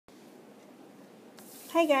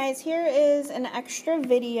Hi guys, here is an extra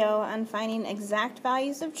video on finding exact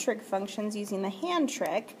values of trig functions using the hand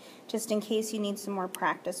trick, just in case you need some more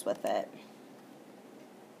practice with it.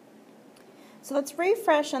 So let's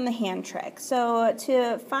refresh on the hand trick. So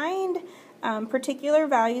to find particular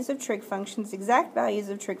values of trig functions, exact values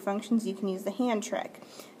of trig functions, you can use the hand trick.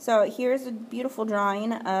 So here's a beautiful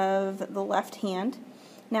drawing of the left hand.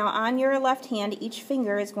 Now on your left hand, each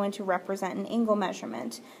finger is going to represent an angle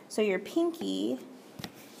measurement. So your pinky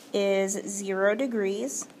is 0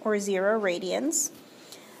 degrees or 0 radians.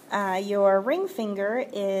 Your ring finger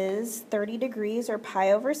is 30 degrees or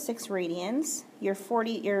pi over 6 radians.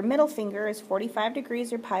 Your middle finger is 45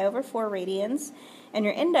 degrees or pi over 4 radians. And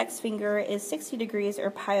your index finger is 60 degrees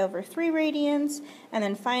or pi over 3 radians. And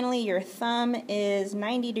then finally your thumb is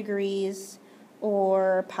 90 degrees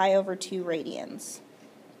or pi over 2 radians.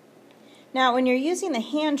 Now, when you're using the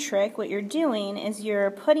hand trick, what you're doing is you're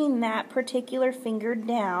putting that particular finger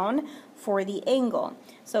down for the angle.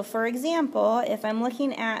 So, for example, if I'm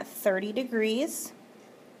looking at 30 degrees,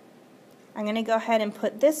 I'm going to go ahead and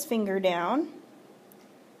put this finger down.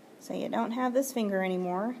 So you don't have this finger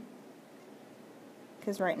anymore,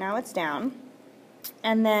 because right now it's down.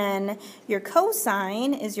 And then your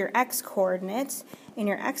cosine is your x-coordinate, and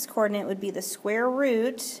your x-coordinate would be the square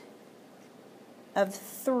root of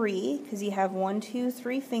 3, because you have 1, 2,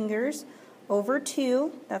 3 fingers, over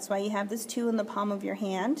 2. That's why you have this 2 in the palm of your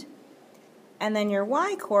hand. And then your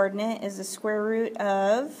y-coordinate is the square root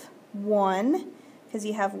of 1, because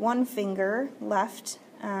you have 1 finger left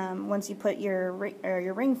once you put your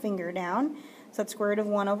ring finger down. So that's square root of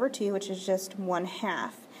 1 over 2, which is just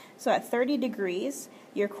 1/2. So at 30 degrees,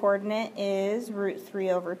 your coordinate is root 3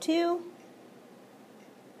 over 2,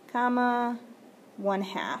 comma,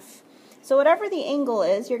 1/2. So whatever the angle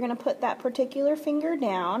is, you're going to put that particular finger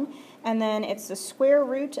down, and then it's the square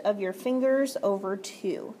root of your fingers over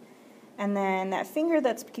 2. And then that finger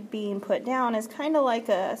that's being put down is kind of like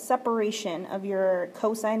a separation of your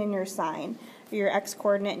cosine and your sine, or your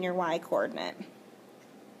x-coordinate and your y-coordinate.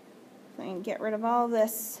 So I can get rid of all of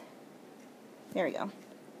this. There we go.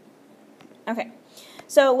 Okay.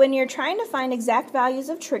 So when you're trying to find exact values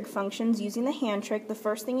of trig functions using the hand trick, the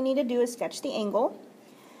first thing you need to do is sketch the angle.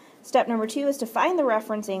 Step number 2 is to find the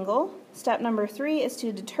reference angle. Step number 3 is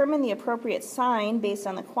to determine the appropriate sign based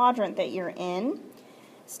on the quadrant that you're in.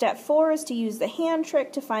 Step 4 is to use the hand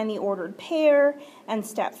trick to find the ordered pair. And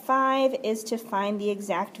step 5 is to find the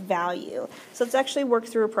exact value. So let's actually work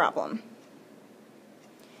through a problem.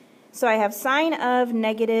 So I have sine of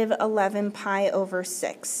negative 11 pi over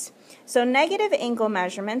 6. So negative angle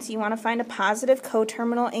measurements, you want to find a positive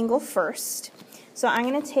coterminal angle first. So I'm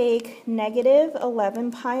going to take negative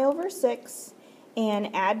 11 pi over 6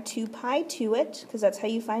 and add 2 pi to it, because that's how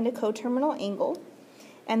you find a coterminal angle.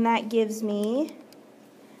 And that gives me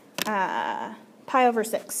pi over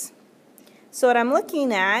 6. So what I'm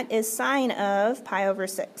looking at is sine of pi over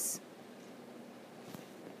 6.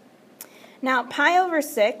 Now pi over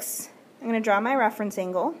 6, I'm going to draw my reference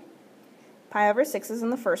angle. Pi over 6 is in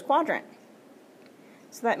the first quadrant.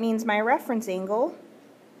 So that means my reference angle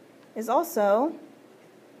is also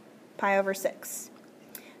pi over 6.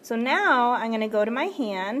 So now I'm going to go to my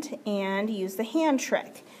hand and use the hand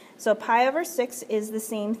trick. So pi over 6 is the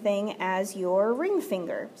same thing as your ring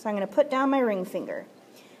finger. So I'm going to put down my ring finger.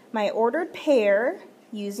 My ordered pair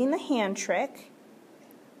using the hand trick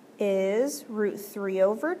is root 3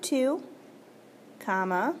 over 2,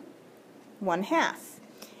 comma, 1/2.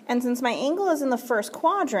 And since my angle is in the first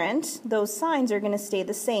quadrant, those signs are going to stay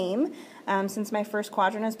the same since my first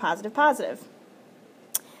quadrant is positive, positive.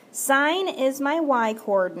 Sine is my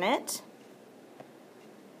y-coordinate,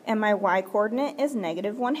 and my y-coordinate is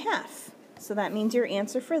negative 1/2. So that means your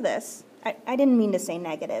answer for this, I didn't mean to say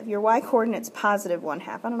negative. Your y-coordinate is positive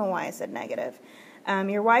 1/2. I don't know why I said negative.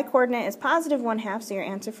 Your y-coordinate is positive 1/2, so your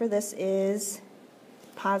answer for this is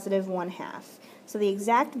positive 1/2. So the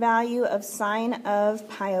exact value of sine of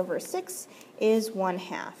pi over 6 is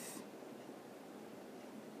 1/2.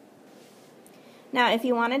 Now, if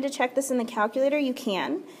you wanted to check this in the calculator, you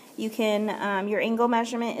can. Your angle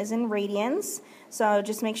measurement is in radians, so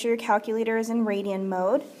just make sure your calculator is in radian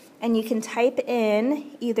mode. And you can type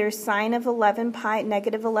in either sine of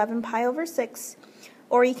negative 11 pi over 6,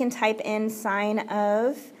 or you can type in sine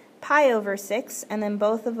of pi over 6, and then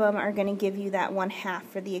both of them are going to give you that 1/2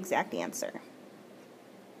 for the exact answer.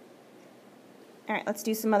 All right, let's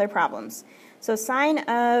do some other problems. So sine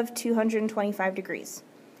of 225 degrees.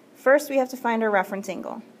 First, we have to find our reference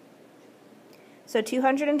angle. So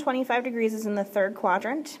 225 degrees is in the third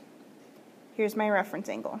quadrant. Here's my reference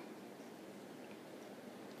angle.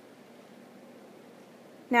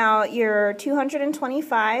 Now your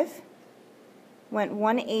 225 went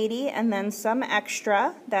 180 and then some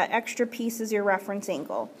extra. That extra piece is your reference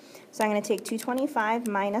angle. So I'm going to take 225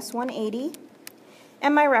 minus 180,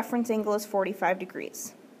 and my reference angle is 45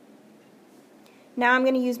 degrees. Now I'm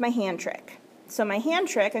going to use my hand trick. So my hand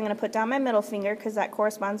trick, I'm going to put down my middle finger because that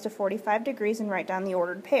corresponds to 45 degrees and write down the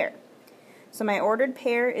ordered pair. So my ordered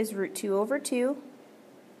pair is root 2 over 2,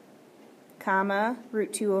 comma,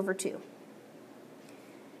 root 2 over 2.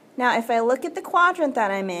 Now if I look at the quadrant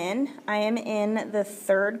that I'm in, I am in the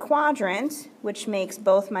third quadrant, which makes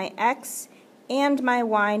both my x and my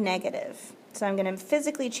y negative. So I'm going to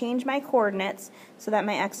physically change my coordinates so that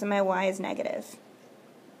my x and my y is negative.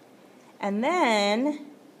 And then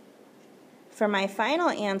for my final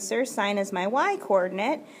answer, sine is my y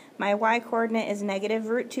coordinate. My y coordinate is negative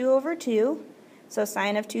root 2 over 2. So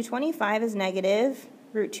sine of 225 is negative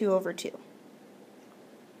root 2 over 2.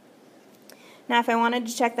 Now if I wanted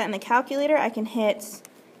to check that in the calculator, I can hit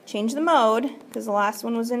change the mode, because the last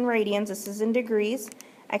one was in radians, this is in degrees.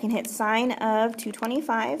 I can hit sine of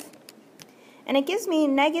 225, and it gives me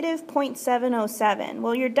negative 0.707.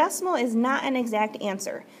 Well, your decimal is not an exact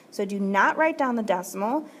answer, so do not write down the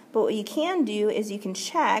decimal, but what you can do is you can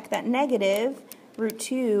check that negative root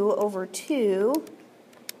 2 over 2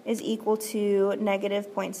 is equal to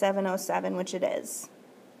negative 0.707, which it is.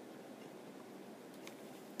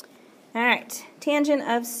 Alright, tangent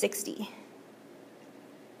of 60.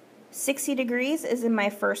 60 degrees is in my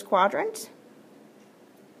first quadrant,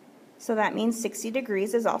 so that means 60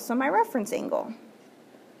 degrees is also my reference angle.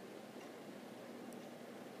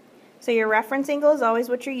 So your reference angle is always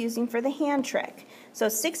what you're using for the hand trick. So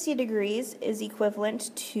 60 degrees is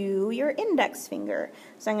equivalent to your index finger.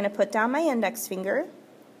 So I'm going to put down my index finger,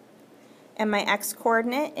 and my x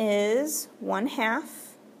coordinate is 1/2.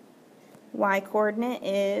 Y coordinate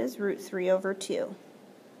is root 3 over 2.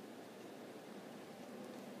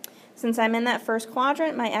 Since I'm in that first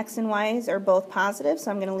quadrant, my x and y's are both positive, so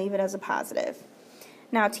I'm going to leave it as a positive.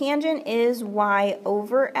 Now tangent is y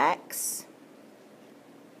over x,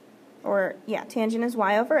 tangent is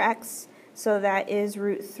y over x, so that is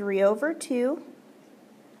root 3 over 2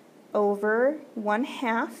 over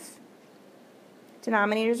 1/2.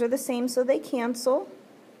 Denominators are the same, so they cancel.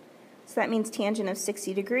 So that means tangent of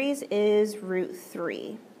 60 degrees is root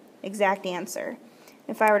 3. Exact answer.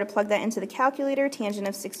 If I were to plug that into the calculator, tangent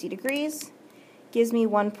of 60 degrees gives me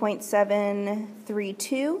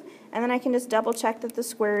 1.732, and then I can just double check that the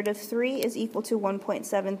square root of 3 is equal to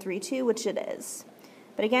 1.732, which it is.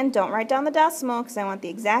 But again, don't write down the decimal because I want the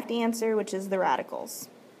exact answer, which is the radicals.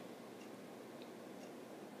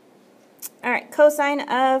 Alright, cosine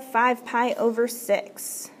of 5 pi over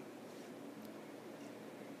 6.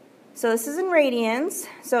 So this is in radians.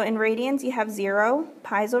 So in radians you have 0,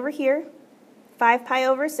 pi's over here. 5 pi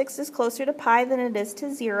over 6 is closer to pi than it is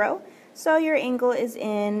to 0. So your angle is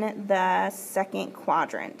in the second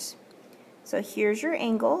quadrant. So here's your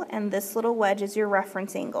angle, and this little wedge is your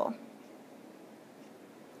reference angle.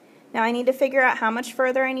 Now I need to figure out how much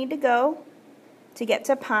further I need to go to get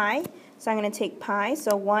to pi. So I'm going to take pi,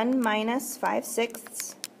 so 1 minus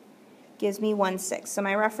 5/6 gives me 1/6. So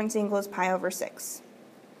my reference angle is pi over 6.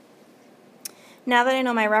 Now that I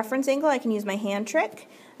know my reference angle, I can use my hand trick.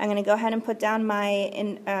 I'm going to go ahead and put down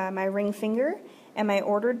my ring finger, and my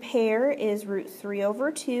ordered pair is root 3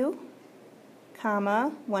 over 2,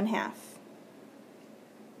 comma, 1/2.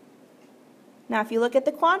 Now if you look at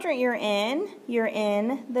the quadrant you're in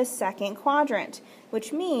the second quadrant,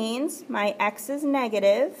 which means my x is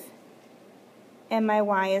negative and my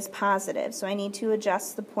y is positive, so I need to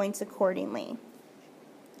adjust the points accordingly.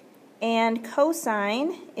 And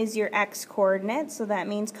cosine is your x coordinate, so that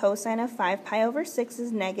means cosine of 5 pi over 6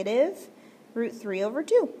 is negative root 3 over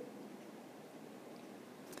 2.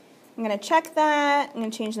 I'm going to check that. I'm going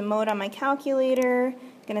to change the mode on my calculator.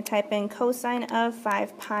 I'm going to type in cosine of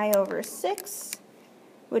 5 pi over 6,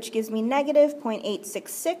 which gives me negative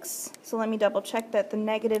 0.866. So let me double check that the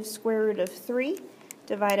negative square root of 3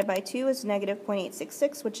 divided by 2 is negative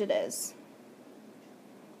 0.866, which it is.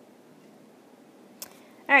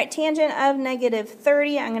 Alright, tangent of negative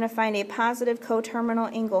 30, I'm going to find a positive coterminal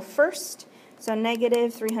angle first. So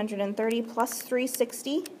negative 330 plus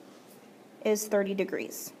 360 is 30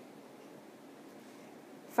 degrees.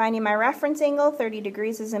 Finding my reference angle, 30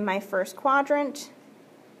 degrees is in my first quadrant.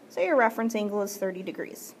 So your reference angle is 30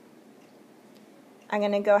 degrees. I'm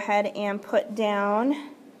going to go ahead and put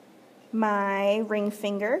down my ring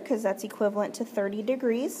finger because that's equivalent to 30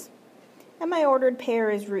 degrees. And my ordered pair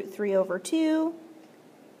is root 3 over 2,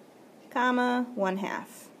 comma,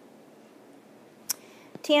 1/2.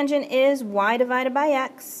 Tangent is y divided by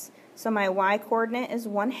x, So my y coordinate is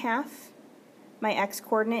 1/2. My x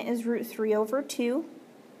coordinate is √3/2.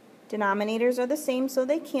 Denominators are the same, so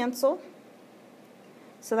they cancel.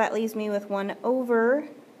 So that leaves me with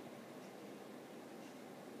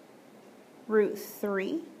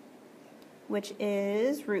 1/√3, which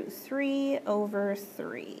is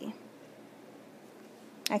 √3/3.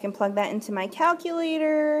 I can plug that into my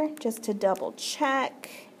calculator just to double check.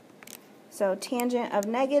 So tangent of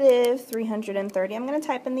 -330. I'm going to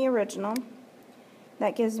type in the original.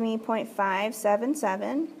 That gives me 0.577.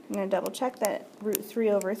 I'm going to double check that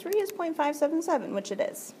 √3/3 is 0.577, which it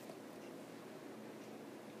is.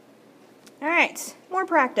 Alright, more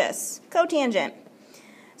practice. Cotangent.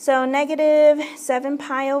 So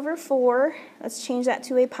 -7π/4. Let's change that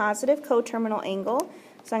to a positive coterminal angle.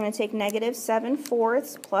 So I'm going to take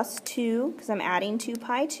 -7/4 plus 2, because I'm adding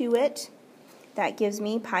 2π to it. That gives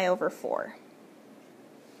me π/4.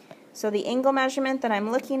 So the angle measurement that I'm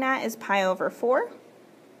looking at is π/4,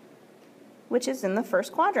 which is in the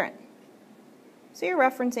first quadrant. So your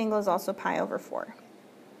reference angle is also π/4.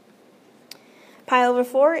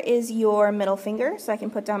 Π/4 is your middle finger, so I can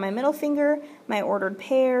put down my middle finger. My ordered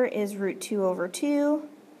pair is √2/2,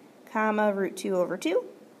 comma √2/2.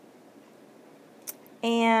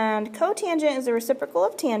 And cotangent is the reciprocal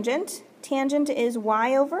of tangent. Tangent is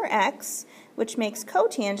y/x, which makes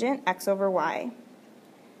cotangent x/y.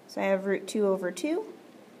 So I have √2/2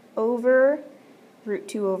 over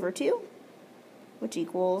 √2/2, which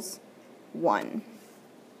equals 1.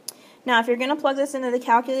 Now, if you're going to plug this into the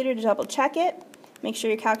calculator to double check it, make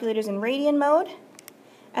sure your calculator's in radian mode.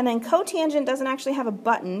 And then cotangent doesn't actually have a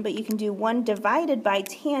button, but you can do 1 divided by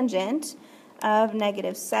tangent of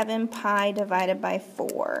 -7π divided by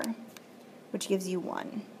 4, which gives you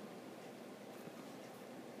 1.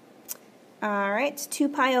 Alright,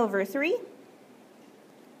 2π/3.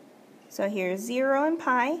 So here's 0 and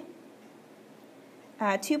pi.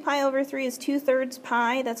 2π/3 is 2/3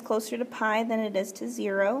 pi. That's closer to pi than it is to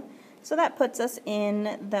 0. So that puts us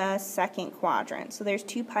in the second quadrant. So there's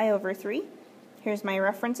 2π/3. Here's my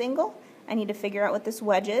reference angle. I need to figure out what this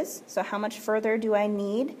wedge is. So how much further do I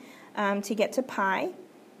need to get to pi?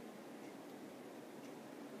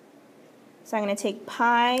 So I'm going to take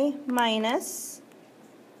pi minus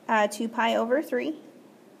 2π/3.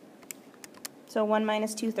 So 1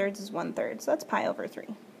 minus 2/3 is 1/3. So that's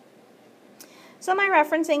π/3. So my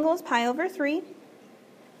reference angle is π/3.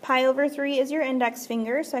 Π/3 is your index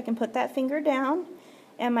finger, so I can put that finger down.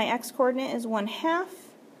 And my x coordinate is 1/2.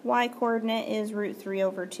 Y coordinate is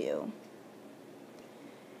 √3/2.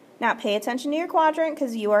 Now pay attention to your quadrant,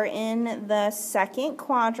 because you are in the second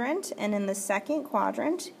quadrant, and in the second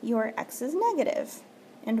quadrant your x is negative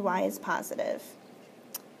and y is positive.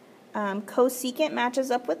 Cosecant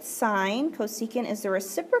matches up with sine. Cosecant is the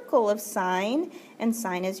reciprocal of sine, and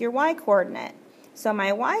sine is your y coordinate. So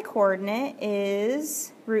my y coordinate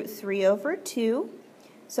is √3/2.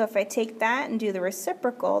 So if I take that and do the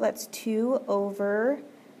reciprocal, that's 2 over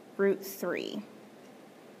 √3,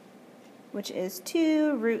 which is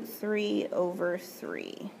 2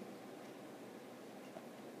 √3/3.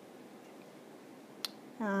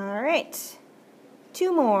 All right,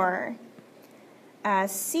 2 more.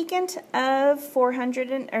 Secant of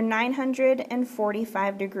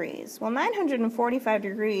 945 degrees. Well, 945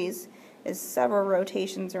 degrees is several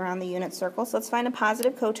rotations around the unit circle, so let's find a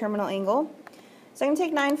positive coterminal angle. So I can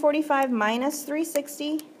take 945 minus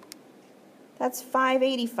 360, that's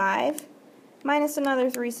 585, minus another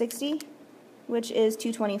 360, which is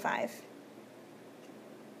 225.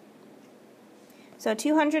 So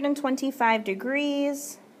 225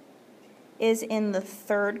 degrees is in the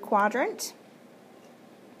third quadrant.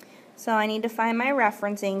 So I need to find my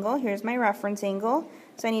reference angle. Here's my reference angle.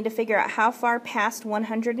 So I need to figure out how far past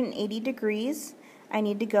 180 degrees I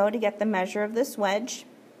need to go to get the measure of this wedge.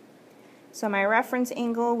 So my reference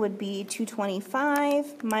angle would be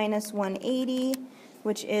 225 minus 180,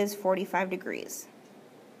 which is 45 degrees.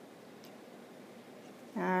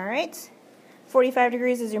 Alright, 45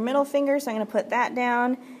 degrees is your middle finger, so I'm going to put that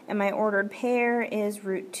down, and my ordered pair is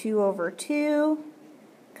 √2/2,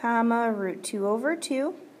 comma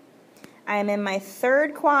 √2/2. I am in my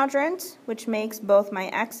third quadrant, which makes both my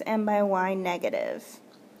x and my y negative.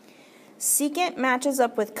 Secant matches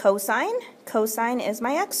up with cosine. Cosine is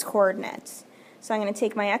my x-coordinate. So I'm going to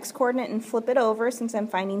take my x-coordinate and flip it over since I'm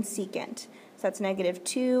finding secant. So that's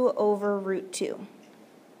 -2 over √2,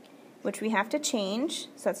 which we have to change.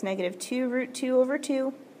 So that's -2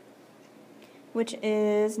 √2/2, which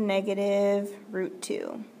is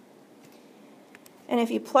 -√2. And if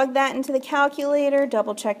you plug that into the calculator,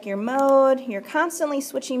 double check your mode. You're constantly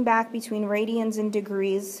switching back between radians and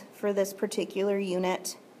degrees for this particular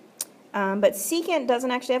unit. But secant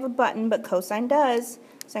doesn't actually have a button, but cosine does.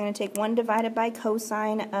 So I'm going to take 1 divided by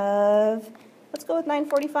cosine of, let's go with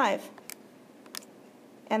 945.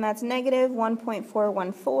 And that's negative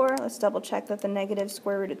 1.414. Let's double check that the negative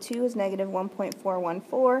square root of 2 is negative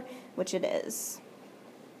 1.414, which it is.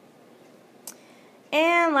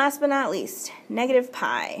 And last but not least, negative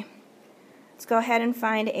pi. Let's go ahead and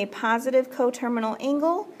find a positive coterminal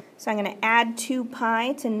angle. So I'm going to add 2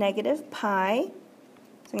 pi to negative pi. So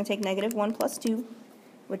I'm going to take negative 1 plus 2,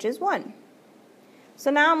 which is 1.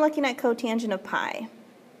 So now I'm looking at cotangent of pi.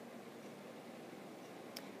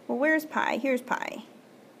 Well, where's pi? Here's pi.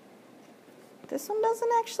 This one doesn't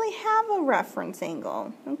actually have a reference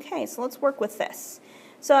angle. Okay, so let's work with this.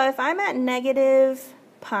 So if I'm at negative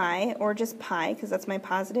pi, or just pi, because that's my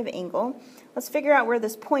positive angle, let's figure out where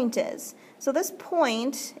this point is. So this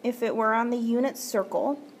point, if it were on the unit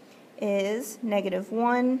circle, is negative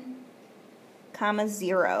 1,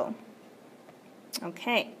 0.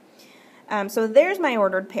 Okay. So there's my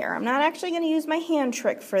ordered pair. I'm not actually going to use my hand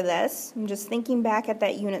trick for this. I'm just thinking back at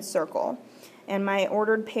that unit circle. And my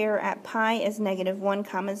ordered pair at pi is negative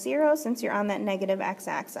 1, 0, since you're on that negative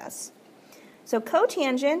x-axis. So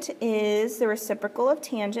cotangent is the reciprocal of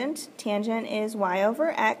tangent. Tangent is y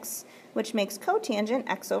over x, which makes cotangent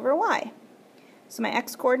x over y. So my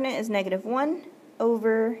x-coordinate is negative 1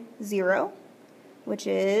 over 0, which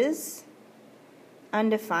is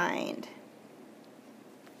undefined.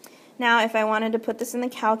 Now, if I wanted to put this in the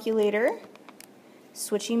calculator,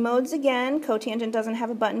 switching modes again, cotangent doesn't have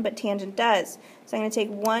a button, but tangent does. So I'm going to take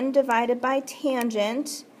 1 divided by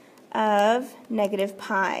tangent of negative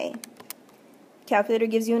pi. Calculator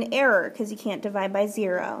gives you an error because you can't divide by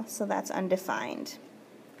 0, so that's undefined.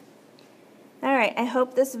 Alright, I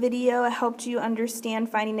hope this video helped you understand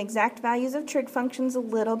finding exact values of trig functions a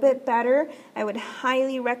little bit better. I would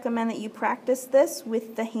highly recommend that you practice this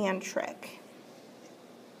with the hand trick.